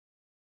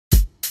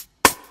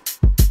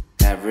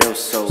That real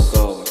soul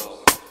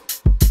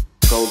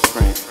gold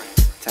print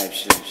type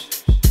shit.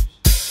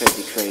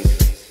 ShadeB.Crazy.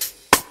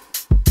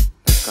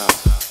 Let's go.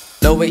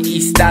 Lower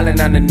East Stylin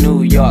on the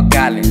New York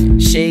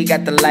Island. Shade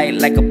got the light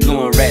like a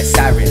blue and red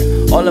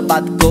siren. All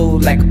about the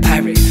gold like a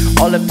pirate.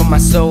 All up in my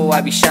soul,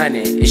 I be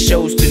shining. It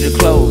shows through the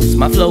clothes.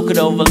 My flow could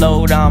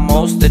overload on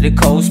most of the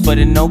coast, but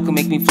a note can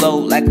make me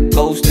float like a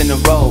ghost in a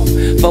robe.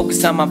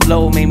 Focus on my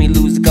flow, made me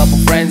lose a couple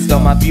friends though.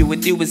 My view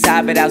with you is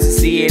high, but I also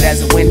see it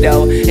as a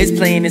window. It's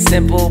plain and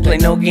simple, play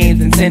no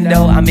games,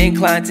 Nintendo. I'm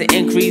inclined to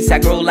increase, I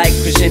grow like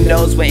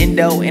crescendos. With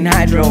indo and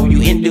hydro,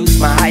 you induce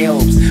my high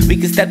hopes. We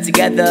can step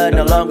together,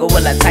 no longer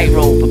will I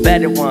tightrope. A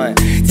better one,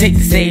 take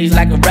the stage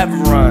like a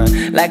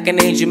reverend. Like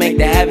an angel, make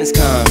the heavens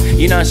come.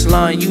 You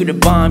nonchalant, you the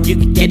bomb, you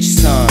can get your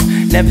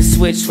some. Never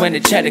switch when the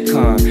cheddar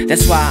come.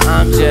 That's why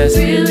I'm just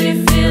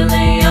really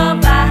feeling your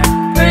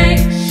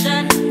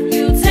vibration.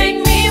 You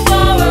take me for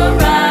a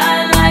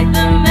ride like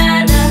the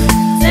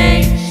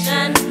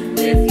meditation.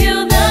 With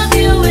you the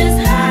view is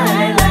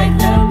high like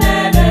the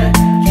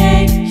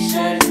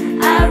medication.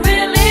 I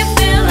really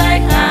feel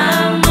like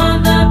I'm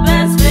on the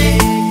best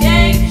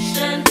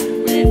vacation.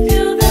 With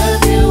you the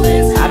view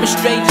is high. I've been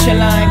straight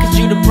chillin', cause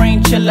you the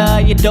brain chiller.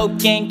 You dope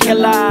gang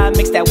killer,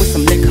 mix that with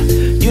some liquor.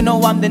 You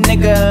know I'm the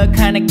nigga,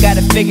 kinda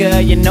gotta figure.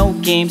 You know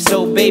game,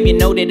 so baby, you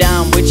know that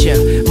I'm with ya.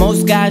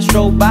 Most guys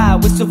stroll by,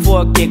 whistle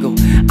for a giggle.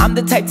 I'm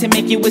the type to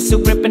make you whistle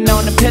gripping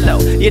on the pillow.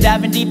 You're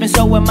diving deep and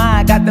so am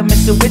I, got the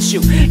missile with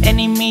you.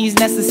 Any means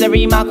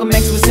necessary, Malcolm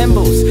X with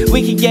symbols.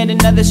 We could get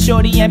another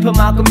shorty and put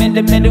Malcolm in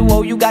the middle.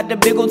 Oh, you got the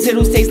big old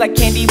tittles, taste like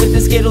candy with the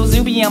Skittles.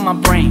 You be on my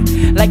brain,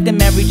 like the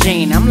Mary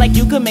Jane. I'm like,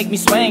 you could make me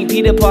swing,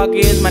 Peter Parker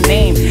is my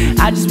name.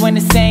 I just went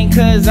insane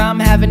cause I'm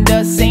having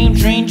the same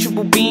dream.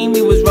 Triple beam,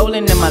 we was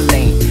rolling in my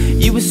lane.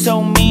 You was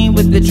so mean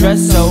with the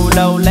dress so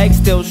low, legs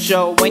still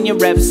show when your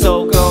rep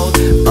so cold.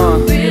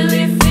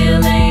 Really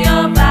feeling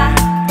your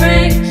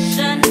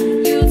vibration.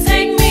 You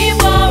take me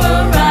for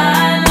a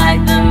ride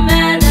like the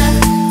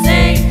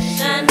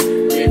meditation.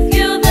 With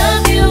you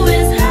the view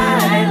is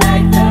high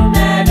like the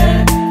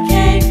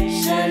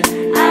medication.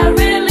 I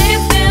really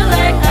feel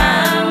like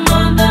I'm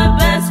on the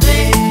best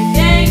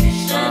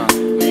vacation.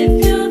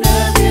 With you the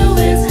view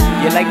is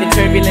high. You're like the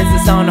turbulence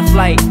that's on a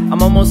flight.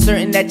 I'm almost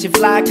certain that you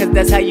fly, cause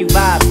that's how you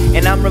vibe.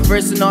 And I'm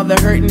reversing all the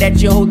hurting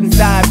that you hold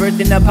inside.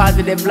 Birthing a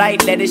positive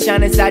light, let it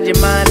shine inside your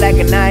mind like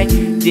an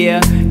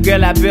idea.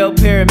 Girl, I build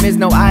pyramids,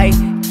 no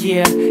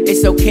idea.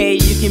 It's okay,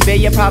 you can bear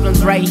your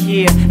problems right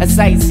here. A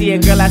sightseer,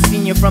 girl, I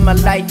seen you from a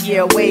light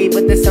year away.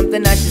 But there's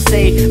something I should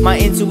say. My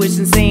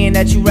intuition saying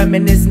that you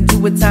reminiscing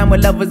to a time where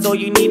love was all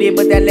you needed,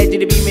 but that led you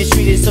to be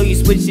mistreated. So you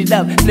switched it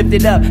up, flipped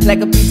it up like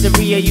a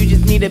pizzeria. You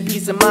just need a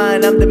peace of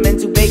mind, I'm the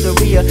mental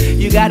bakery.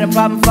 You got a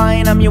problem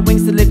flying, I'm your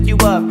wings to lift you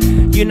up.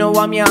 You know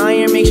I'm your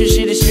iron, make sure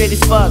shit is straight as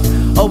fuck.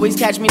 Always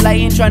catch me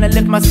lighting, trying to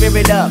lift my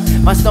spirit up.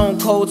 My stone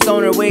cold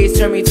stoner ways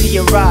turn me to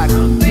your rock.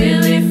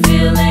 Really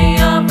feeling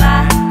your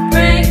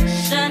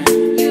vibration.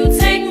 You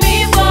take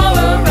me for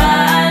a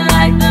ride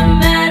like the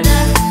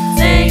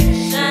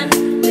meditation.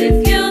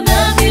 With you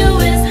the view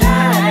is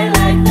high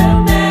like the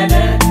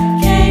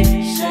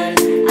medication.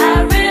 I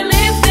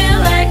really feel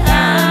like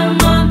I'm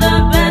on the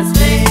best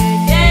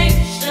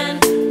vacation.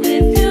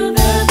 With you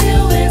the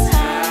view is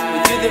high.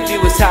 With you the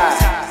view is high,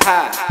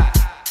 high.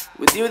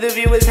 With you the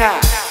view is high,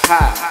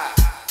 high.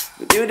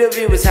 With you the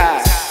view is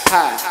high,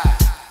 high.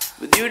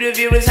 With you the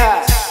view is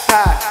high,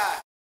 high.